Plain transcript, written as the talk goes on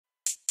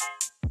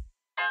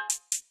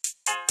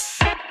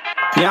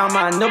Yeah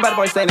man, no bad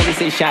boy style in the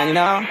station, you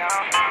know.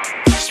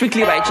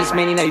 Strictly righteous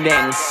men in the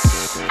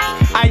dance.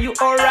 Are you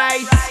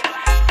alright?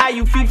 Are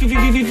you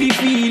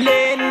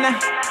feeling?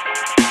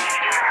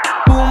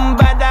 Boom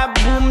bada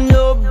boom,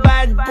 no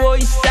bad boy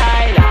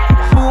style.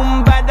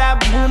 Boom bada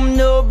boom,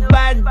 no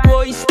bad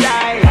boy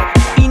style.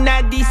 In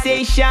a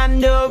station,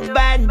 no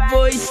bad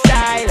boy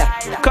style.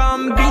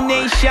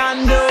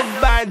 Combination, no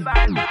bad.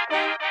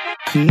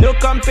 No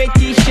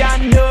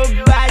competition, no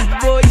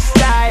bad boy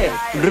style.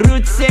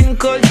 Roots and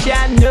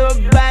culture, no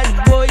bad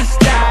boy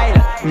style.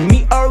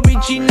 Me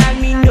original,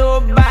 me no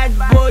bad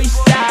boy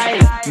style.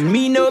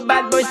 Me no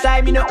bad boy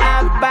style, me no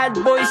have bad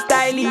boy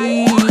style.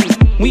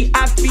 We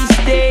have to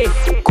stay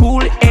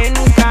cool and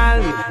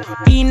calm.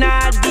 In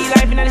the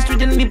life, in the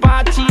street, in the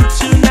party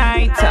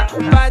tonight.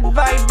 Bad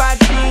vibe, bad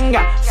thing,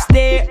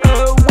 stay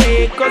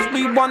away. Cause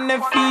we wanna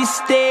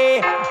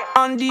stay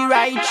on the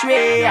right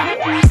way.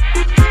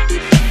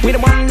 We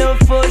don't want no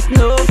fuss,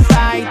 no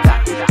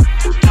fighter.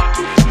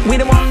 We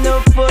don't want no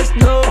fuss,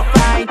 no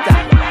fighter.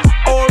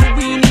 All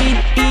we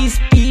need is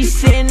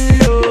peace and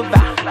love.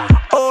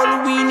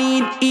 All we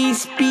need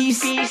is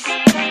peace.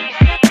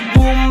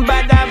 Boom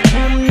bada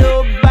boom,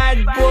 no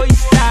bad boy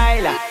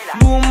style.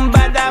 Boom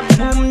bada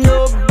boom,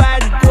 no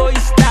bad boy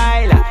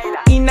style.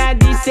 In a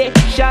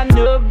section,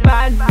 no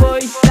bad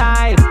boy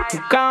style.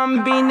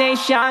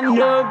 Combination,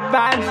 no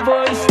bad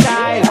boy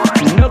style.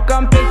 No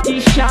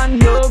competition,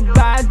 no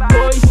bad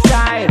boy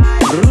style.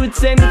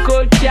 Roots and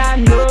culture,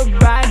 no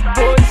bad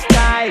boy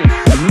style.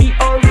 Me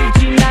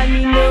original,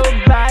 me no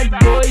bad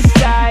boy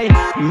style.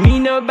 Me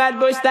no bad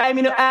boy style,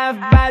 me no have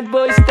bad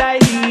boy style.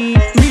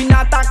 Me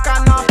not a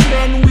kind of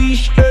friend,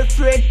 wish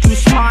afraid to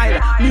smile.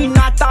 Me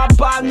not a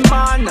bad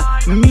man,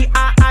 me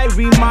a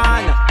Irie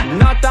man.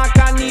 Not a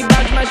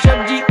cannibal, smash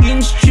up the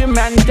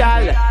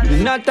instrumental.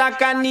 Not a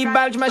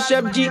cannibal, smash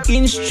up the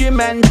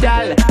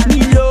instrumental.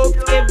 Me love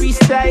every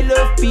style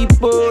of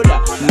people.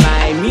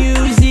 My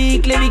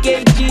music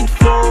levitated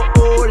for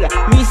all.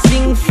 Me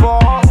sing for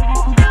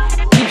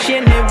each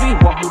and every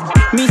one.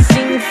 Me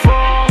sing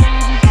for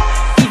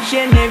each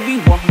and every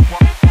one.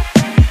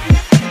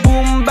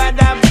 Boom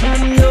bada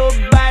boom, no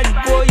bad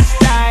boy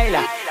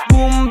style.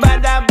 Boom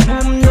bada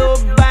boom, no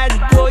bad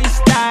boy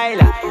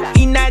style.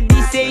 In a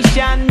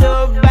station,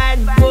 no bad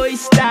boy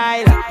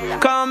style.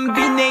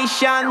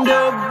 Combination,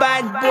 no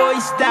bad boy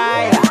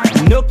style.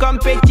 No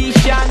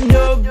competition,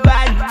 no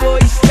bad boy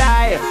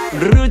style.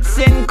 Roots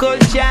and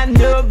culture,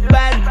 no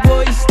bad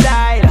boy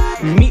style.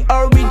 Me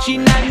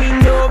original, me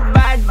no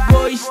bad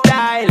boy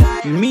style.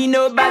 Me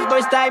no bad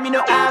boy style, me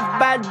no have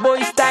bad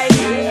boy style.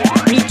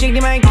 Me check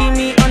the mic,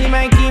 me on the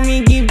mic,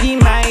 me give the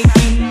mic.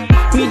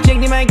 Me check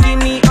the mic,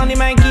 me on the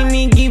mic,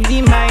 me give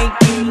the mic.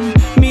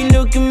 Me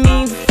look at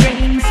me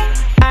friends,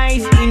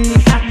 eyes in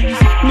eyes.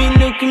 Me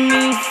look at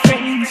me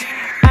friends,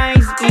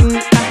 eyes in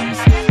eyes.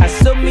 I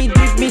saw me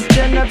drip, me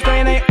turn up,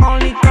 and I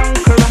only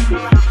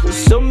conqueror.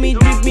 So me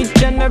drip, me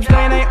turn up,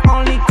 and I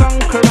only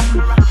conqueror.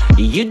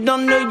 You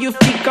don't know you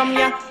fi come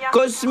ya,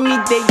 cause me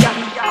they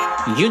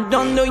ya. You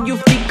don't know you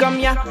fi come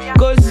ya,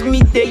 cause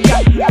me they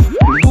ya.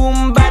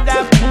 Boom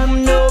bada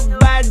boom, no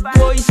bad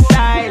boy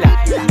style.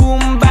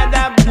 Boom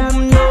bada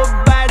boom, no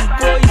bad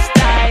boy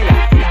style.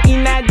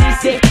 In a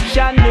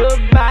section, no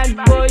bad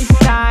boy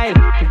style.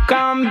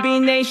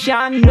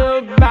 Combination,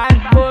 no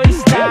bad boy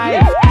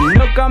style.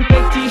 No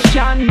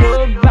competition,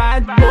 no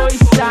bad boy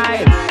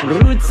style.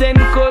 Roots and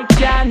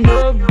culture,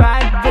 no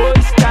bad boy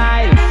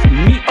style.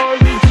 Me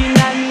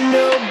original, me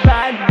no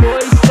bad boy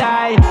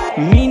style.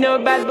 Me no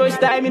bad boy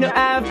style, me no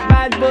have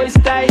bad boy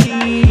style.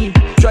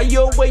 Try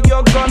away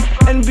your gun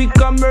and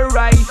become a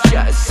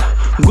righteous.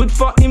 Good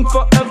for him,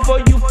 for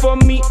you, for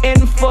me,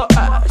 and for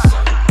us.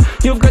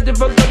 You've got to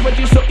forget what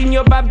you saw in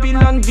your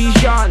Babylon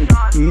vision.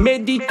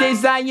 Meditate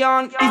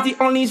Zion is the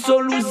only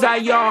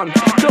solution.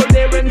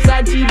 Tolerance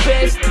are the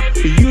best,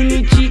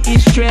 unity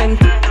is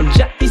strength.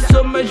 Jah is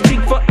so much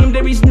big, for him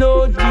there is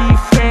no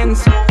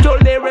difference.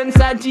 Tolerance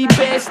are the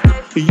best,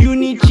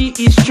 unity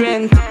is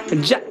strength.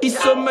 Jah is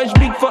so much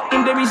big, for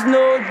him there is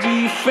no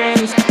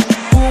difference.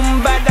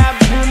 Boom bada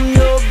boom,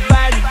 no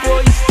bad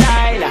boy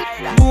style.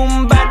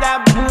 Boom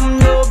bada boom,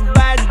 no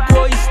bad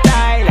boy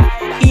style.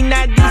 In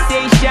a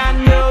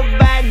station, no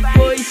bad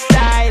boy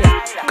style.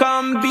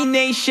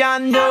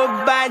 Combination, no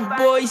bad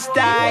boy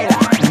style.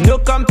 No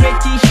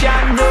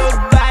competition, no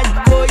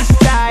bad boy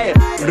style.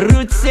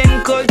 Roots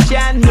and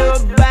culture, no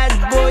bad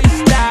boy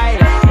style.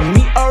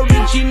 Me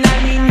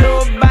original, me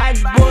no bad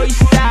boy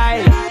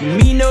style.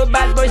 Me no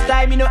bad boy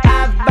style, me no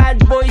have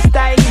bad boy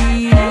style.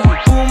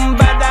 Boom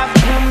bada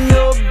boom,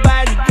 no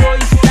bad boy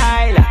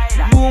style.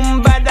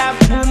 Boom bada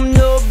boom,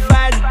 no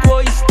bad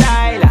boy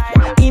style.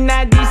 In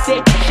a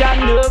section,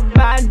 no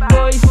bad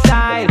boy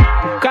style.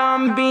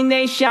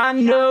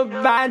 Combination, no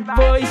bad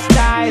boy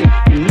style.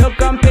 No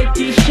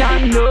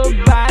competition, no